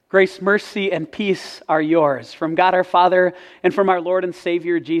Grace, mercy, and peace are yours from God our Father and from our Lord and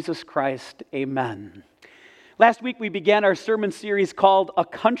Savior Jesus Christ. Amen. Last week we began our sermon series called A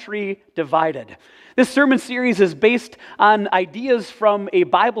Country Divided. This sermon series is based on ideas from a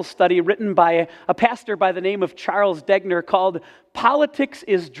Bible study written by a pastor by the name of Charles Degner called Politics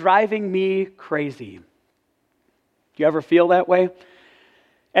is Driving Me Crazy. Do you ever feel that way?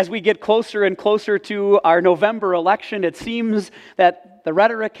 As we get closer and closer to our November election, it seems that the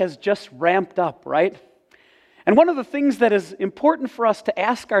rhetoric has just ramped up, right? And one of the things that is important for us to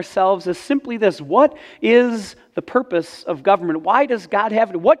ask ourselves is simply this: what is the purpose of government? Why does God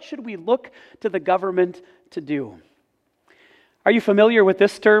have it? What should we look to the government to do? Are you familiar with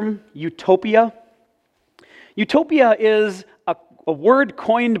this term, utopia? Utopia is a word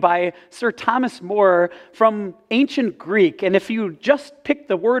coined by Sir Thomas More from ancient Greek. And if you just pick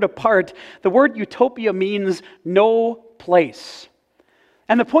the word apart, the word utopia means no place.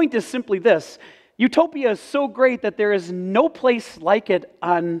 And the point is simply this: utopia is so great that there is no place like it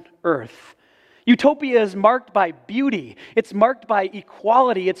on earth. Utopia is marked by beauty. It's marked by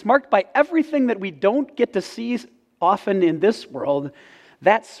equality. It's marked by everything that we don't get to see often in this world.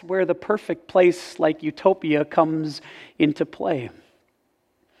 That's where the perfect place like utopia comes into play.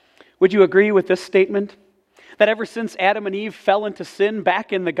 Would you agree with this statement? That ever since Adam and Eve fell into sin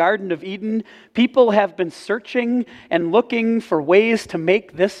back in the Garden of Eden, people have been searching and looking for ways to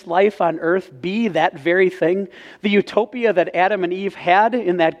make this life on earth be that very thing. The utopia that Adam and Eve had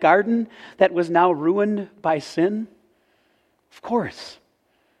in that garden that was now ruined by sin? Of course.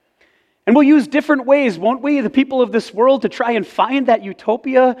 And we'll use different ways, won't we, the people of this world, to try and find that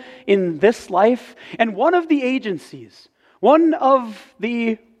utopia in this life. And one of the agencies, one of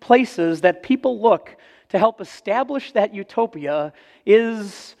the places that people look to help establish that utopia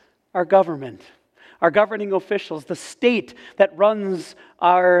is our government, our governing officials, the state that runs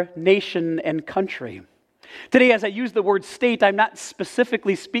our nation and country. Today, as I use the word state, I'm not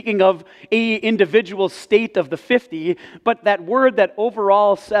specifically speaking of an individual state of the 50, but that word that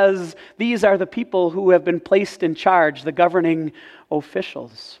overall says these are the people who have been placed in charge, the governing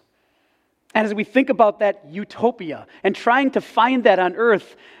officials. And as we think about that utopia and trying to find that on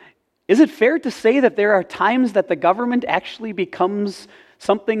earth, is it fair to say that there are times that the government actually becomes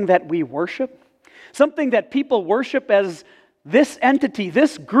something that we worship? Something that people worship as this entity,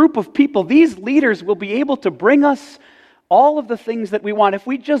 this group of people, these leaders will be able to bring us all of the things that we want. If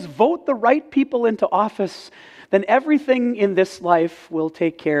we just vote the right people into office, then everything in this life will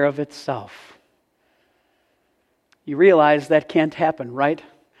take care of itself. You realize that can't happen, right?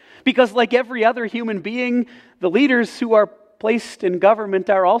 Because like every other human being, the leaders who are placed in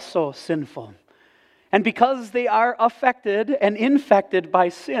government are also sinful. And because they are affected and infected by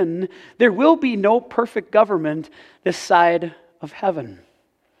sin, there will be no perfect government this side of heaven.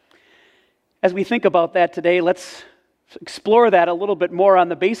 As we think about that today, let's explore that a little bit more on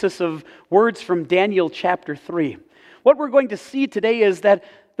the basis of words from Daniel chapter 3. What we're going to see today is that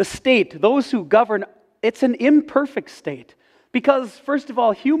the state, those who govern, it's an imperfect state. Because, first of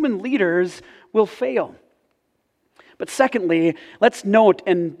all, human leaders will fail. But secondly, let's note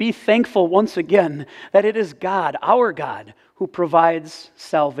and be thankful once again that it is God, our God, who provides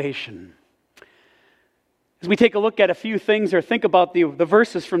salvation. As we take a look at a few things or think about the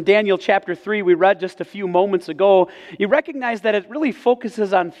verses from Daniel chapter 3 we read just a few moments ago, you recognize that it really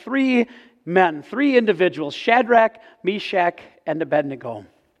focuses on three men, three individuals, Shadrach, Meshach, and Abednego.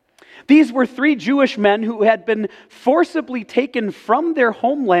 These were three Jewish men who had been forcibly taken from their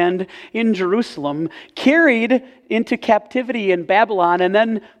homeland in Jerusalem, carried into captivity in Babylon, and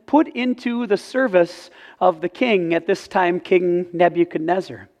then put into the service of the king, at this time King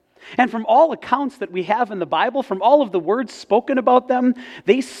Nebuchadnezzar. And from all accounts that we have in the Bible, from all of the words spoken about them,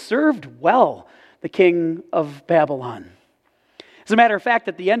 they served well the king of Babylon. As a matter of fact,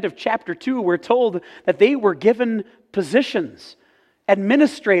 at the end of chapter 2, we're told that they were given positions.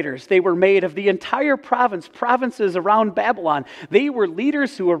 Administrators, they were made of the entire provinces around Babylon. They were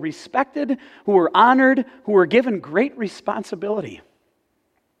leaders who were respected, who were honored, who were given great responsibility.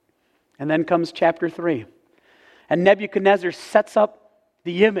 And then comes chapter 3. And Nebuchadnezzar sets up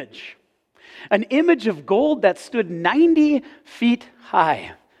the image. An image of gold that stood 90 feet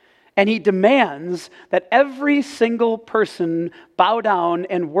high. And he demands that every single person bow down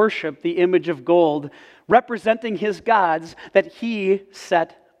and worship the image of gold, representing his gods that he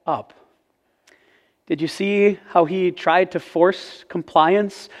set up. Did you see how he tried to force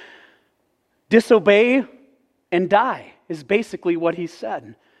compliance? Disobey and die is basically what he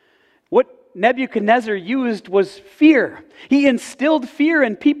said. What Nebuchadnezzar used was fear. He instilled fear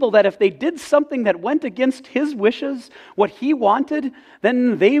in people that if they did something that went against his wishes, what he wanted,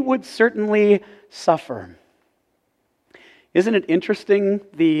 then they would certainly suffer. Isn't it interesting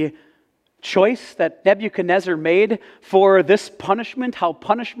the choice that Nebuchadnezzar made for this punishment, how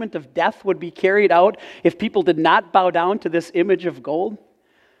punishment of death would be carried out if people did not bow down to this image of gold?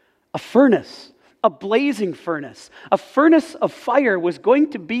 A furnace, a blazing furnace, a furnace of fire was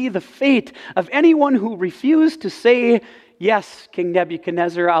going to be the fate of anyone who refused to say, "Yes, King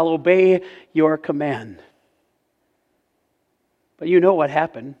Nebuchadnezzar, I'll obey your command." But you know what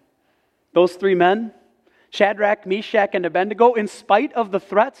happened. Those three men, Shadrach, Meshach, and Abednego, in spite of the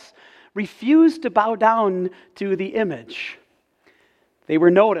threats, refused to bow down to the image. They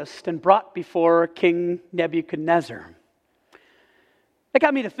were noticed and brought before King Nebuchadnezzar. That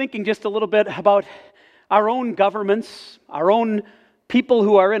got me to thinking just a little bit about our own governments, our own people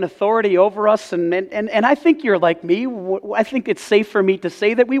who are in authority over us, and I think you're like me. I think it's safe for me to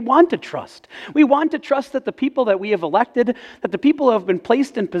say that we want to trust. We want to trust that the people that we have elected, that the people who have been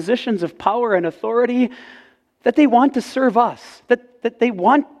placed in positions of power and authority, that they want to serve us, that they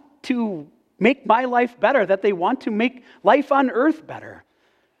want to make my life better, that they want to make life on earth better.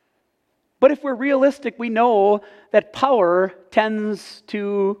 But if we're realistic, we know that power tends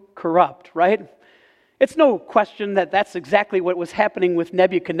to corrupt, right? It's no question that that's exactly what was happening with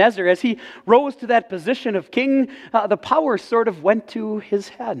Nebuchadnezzar. As he rose to that position of king, the power sort of went to his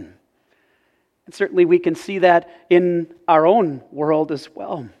head. And certainly we can see that in our own world as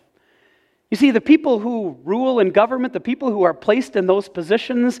well. You see, the people who rule in government, the people who are placed in those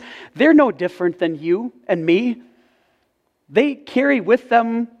positions, they're no different than you and me. They carry with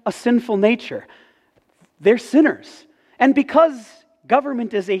them a sinful nature. They're sinners. And because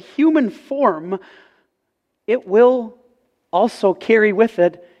government is a human form, it will also carry with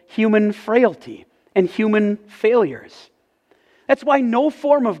it human frailty and human failures. That's why no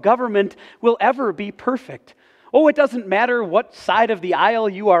form of government will ever be perfect. Oh, it doesn't matter what side of the aisle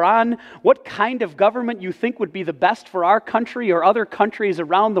you are on, what kind of government you think would be the best for our country or other countries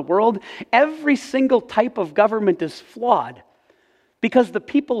around the world. Every single type of government is flawed because the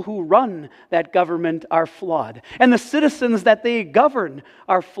people who run that government are flawed. And the citizens that they govern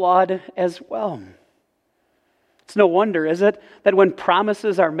are flawed as well. It's no wonder, is it, that when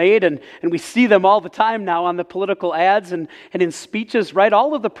promises are made, and we see them all the time now on the political ads and in speeches, right?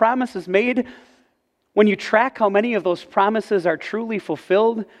 All of the promises made, when you track how many of those promises are truly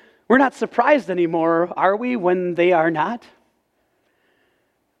fulfilled, we're not surprised anymore, are we, when they are not?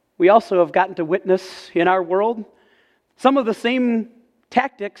 We also have gotten to witness in our world some of the same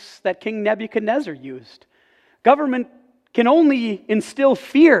tactics that King Nebuchadnezzar used. Government can only instill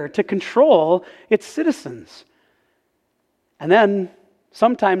fear to control its citizens. And then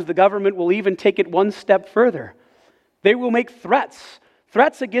sometimes the government will even take it one step further. They will make threats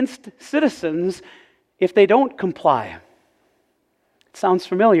against citizens if they don't comply. It sounds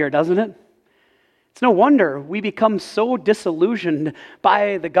familiar, doesn't it? It's no wonder we become so disillusioned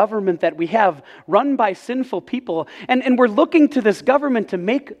by the government that we have, run by sinful people. And we're looking to this government to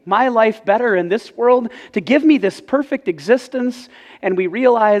make my life better in this world, to give me this perfect existence, and we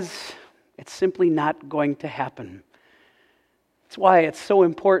realize it's simply not going to happen. That's why it's so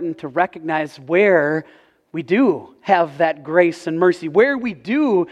important to recognize where we do have that grace and mercy, where we do